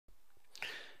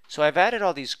So I've added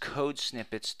all these code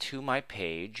snippets to my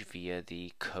page via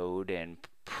the code and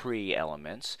pre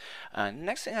elements.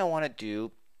 Next thing I want to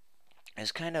do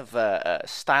is kind of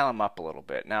style them up a little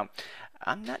bit. Now,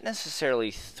 I'm not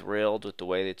necessarily thrilled with the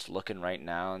way it's looking right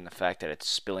now and the fact that it's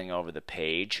spilling over the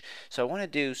page. So I want to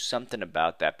do something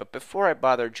about that. But before I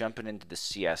bother jumping into the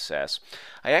CSS,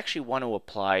 I actually want to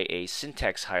apply a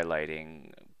syntax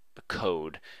highlighting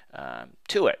code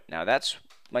to it. Now that's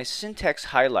my syntax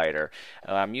highlighter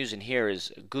I'm using here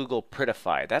is Google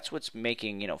Prettify. That's what's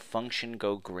making function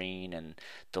go green and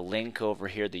the link over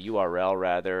here, the URL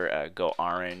rather, go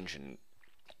orange, and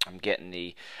I'm getting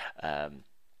the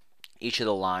each of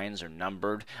the lines are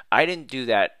numbered. I didn't do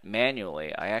that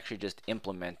manually. I actually just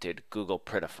implemented Google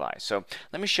Prettify. So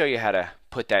let me show you how to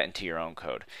put that into your own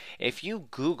code. If you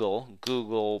Google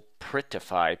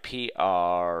Prettify,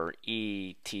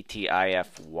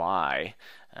 Prettify,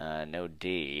 no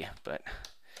D, but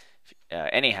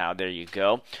anyhow, there you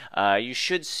go. You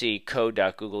should see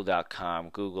code.google.com,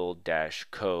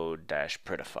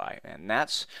 google-code-prettify, and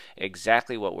that's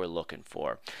exactly what we're looking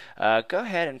for. Go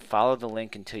ahead and follow the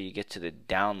link until you get to the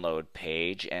download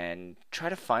page and try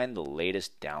to find the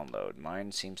latest download.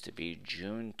 Mine seems to be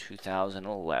June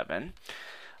 2011.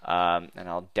 And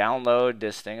I'll download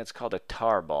this thing. It's called a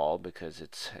tarball because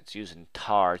it's using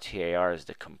tar, T-A-R, as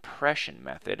the compression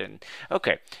method. And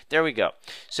okay, there we go.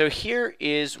 So here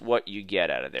is what you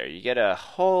get out of there. You get a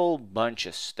whole bunch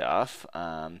of stuff,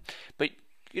 but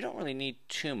you don't really need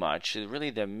too much.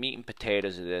 Really, the meat and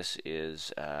potatoes of this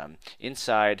is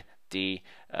inside the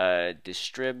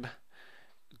distrib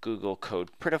Google Code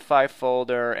Prettify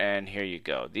folder, and here you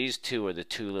go. These two are the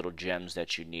two little gems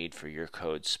that you need for your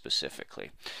code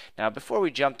specifically. Now, before we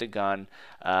jump the gun,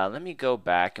 let me go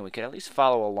back and we can at least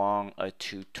follow along a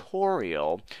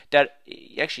tutorial that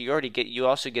actually you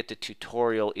also get the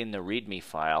tutorial in the README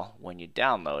file when you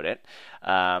download it,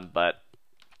 but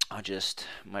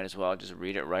might as well just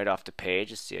read it right off the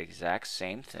page. It's the exact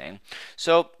same thing.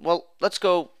 So, well, let's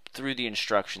go through the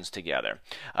instructions together.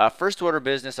 First order of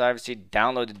business, obviously,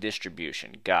 download the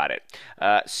distribution. Got it.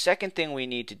 Second thing we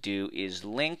need to do is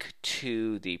link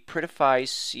to the Prettify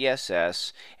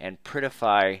CSS and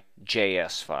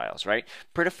prettify.js files, right?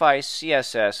 Prettify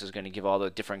CSS is going to give all the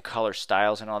different color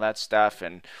styles and all that stuff,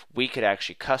 and we could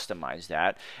actually customize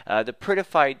that. The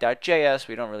prettify.js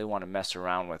we don't really want to mess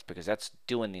around with because that's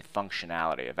doing the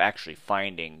functionality of actually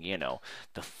finding,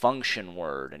 the function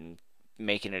word and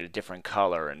making it a different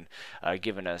color and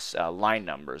giving us line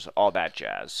numbers, all that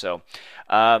jazz. So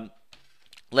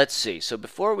let's see. So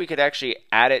before we could actually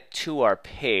add it to our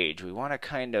page, we want to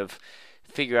kind of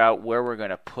figure out where we're going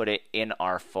to put it in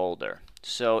our folder.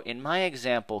 So in my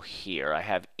example here, I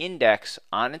have index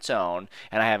on its own,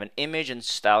 and I have an image and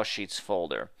style sheets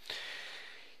folder.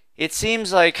 It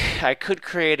seems like I could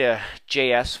create a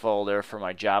JS folder for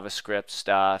my JavaScript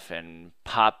stuff and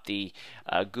pop the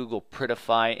Google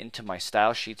Prettify into my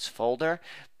style sheets folder,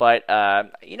 but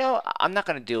I'm not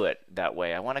going to do it that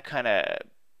way. I want to kind of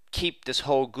keep this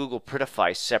whole Google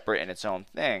Prettify separate in its own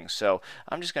thing. So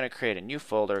I'm just going to create a new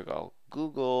folder, go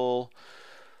Google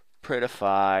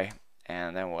Prettify,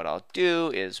 and then what I'll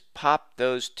do is pop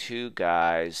those two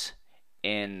guys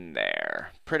in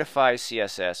there. Prettify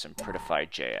CSS and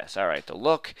Prettify.js. Alright, the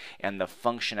look and the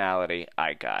functionality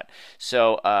I got.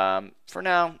 So for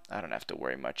now, I don't have to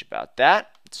worry much about that.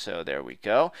 So there we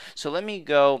go. So let me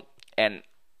go and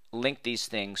link these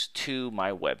things to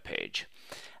my web page.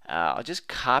 I'll just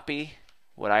copy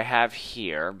what I have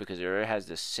here because it already has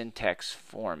the syntax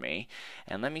for me.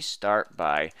 And let me start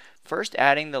by first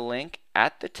adding the link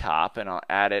at the top, and I'll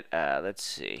add it, let's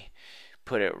see,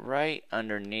 put it right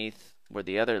underneath where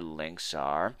the other links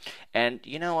are. And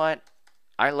you know what?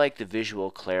 I like the visual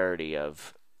clarity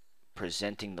of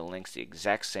presenting the links the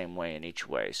exact same way in each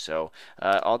way. So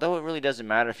although it really doesn't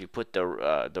matter if you put the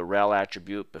rel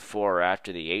attribute before or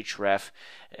after the href,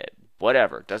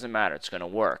 whatever, it doesn't matter. It's going to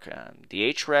work.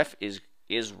 The href is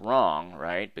wrong,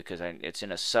 right? Because it's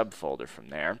in a subfolder from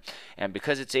there. And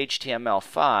because it's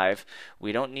HTML5,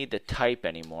 we don't need the type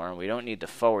anymore, and we don't need the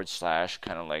 //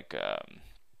 kind of like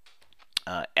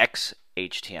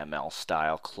XHTML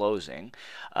style closing.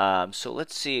 So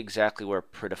let's see exactly where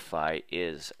Prettify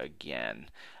is again.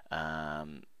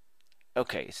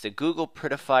 Okay, it's the Google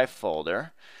Prettify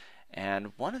folder.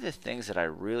 And one of the things that I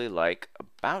really like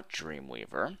about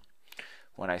Dreamweaver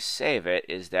when I save it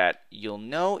is that you'll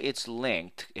know it's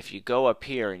linked if you go up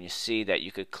here and you see that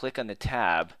you could click on the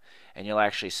tab and you'll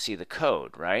actually see the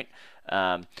code, right?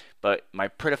 But my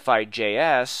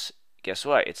Prettify.js, guess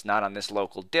what? It's not on this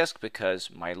local disk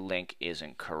because my link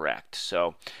isn't correct.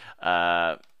 So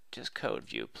just code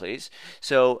view, please.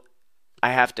 So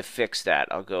I have to fix that.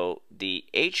 I'll go the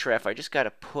href. I just got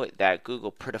to put that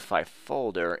Google Prettify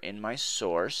folder in my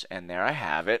source, and there I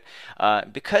have it.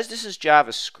 Because this is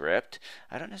JavaScript,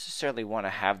 I don't necessarily want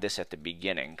to have this at the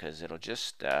beginning because it'll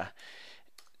just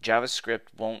JavaScript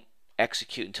won't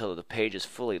execute until the page is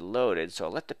fully loaded. So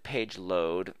I'll let the page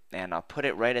load, and I'll put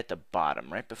it right at the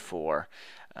bottom, right before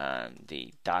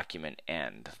the document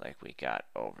end, like we got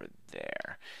over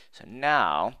there. So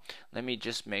now let me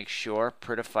just make sure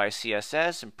Prettify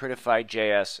CSS and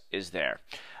prettify.js is there.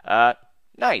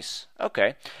 Nice.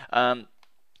 Okay.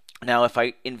 Now if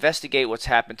I investigate what's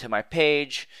happened to my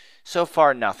page, so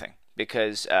far nothing.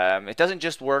 Because it doesn't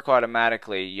just work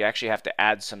automatically, you actually have to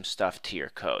add some stuff to your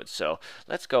code. So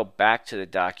let's go back to the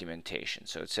documentation.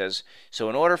 So it says, so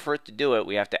in order for it to do it,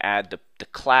 we have to add the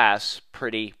class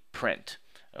prettyprint.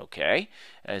 Okay,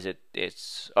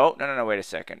 oh, no, wait a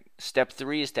second. Step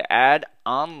 3 is to add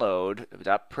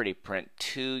onload.prettyprint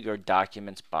to your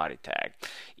document's body tag.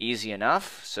 Easy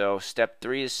enough. So step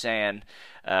 3 is saying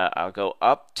I'll go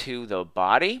up to the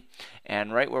body,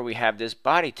 and right where we have this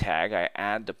body tag, I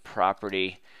add the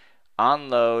property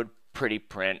onload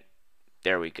prettyprint.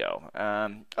 There we go.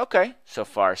 Okay, so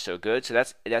far so good. So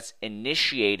that's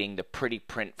initiating the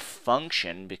prettyprint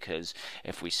function, because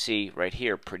if we see right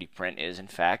here, prettyprint is in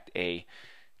fact a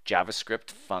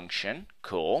JavaScript function.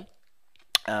 Cool.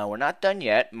 We're not done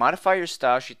yet. Modify your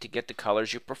style sheet to get the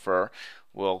colors you prefer.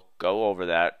 We'll go over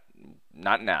that.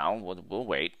 Not now, we'll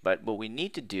wait, but what we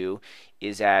need to do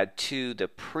is add to the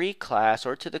pre-class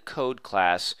or to the code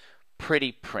class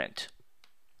prettyprint.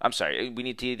 I'm sorry, we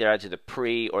need to either add to the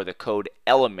pre or the code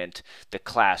element the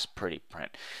class prettyprint.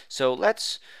 So why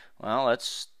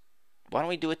don't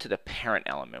we do it to the parent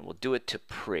element? We'll do it to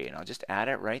pre, and I'll just add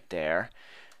it right there.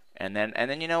 And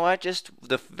then you know what? Just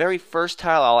the very first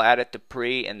tile I'll add it to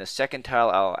pre, and the second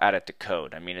tile I'll add it to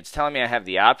code. I mean, it's telling me I have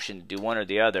the option to do one or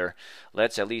the other.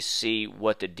 Let's at least see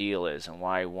what the deal is and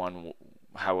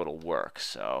how it'll work.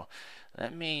 So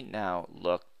let me now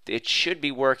look. It should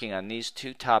be working on these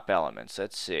two top elements.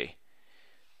 Let's see.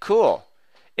 Cool.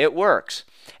 It works.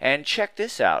 And check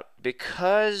this out.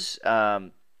 Because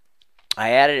I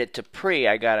added it to pre,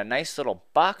 I got a nice little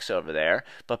box over there.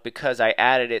 But because I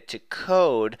added it to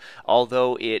code,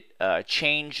 although it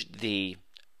changed the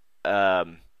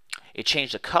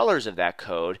colors of that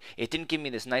code, it didn't give me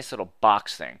this nice little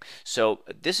box thing. So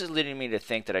this is leading me to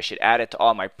think that I should add it to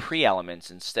all my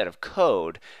pre-elements instead of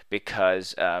code,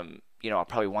 because I'll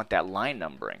probably want that line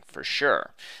numbering for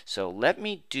sure. So let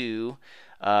me do,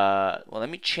 let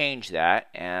me change that,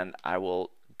 and I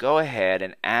will go ahead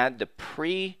and add the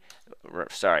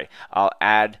I'll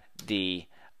add the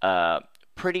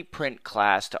prettyprint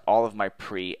class to all of my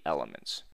pre elements.